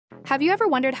Have you ever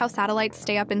wondered how satellites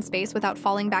stay up in space without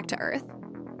falling back to Earth?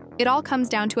 It all comes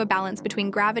down to a balance between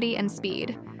gravity and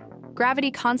speed. Gravity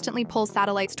constantly pulls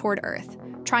satellites toward Earth,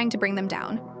 trying to bring them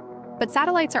down. But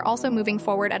satellites are also moving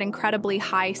forward at incredibly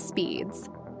high speeds.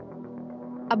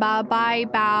 By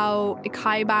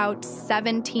about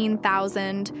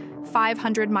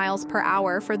 17,500 miles per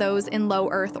hour for those in low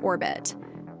Earth orbit.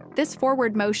 This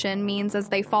forward motion means as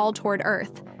they fall toward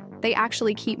Earth, they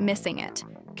actually keep missing it,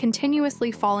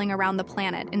 continuously falling around the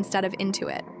planet instead of into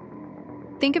it.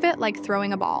 Think of it like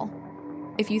throwing a ball.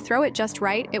 If you throw it just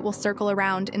right, it will circle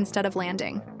around instead of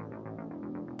landing.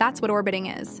 That's what orbiting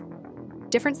is.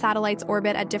 Different satellites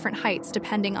orbit at different heights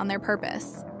depending on their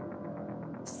purpose.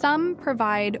 Some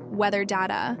provide weather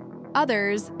data,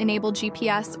 others enable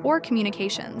GPS or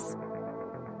communications.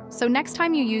 So next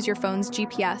time you use your phone's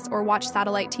GPS or watch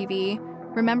satellite TV,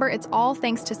 remember it's all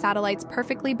thanks to satellites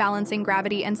perfectly balancing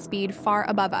gravity and speed far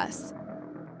above us.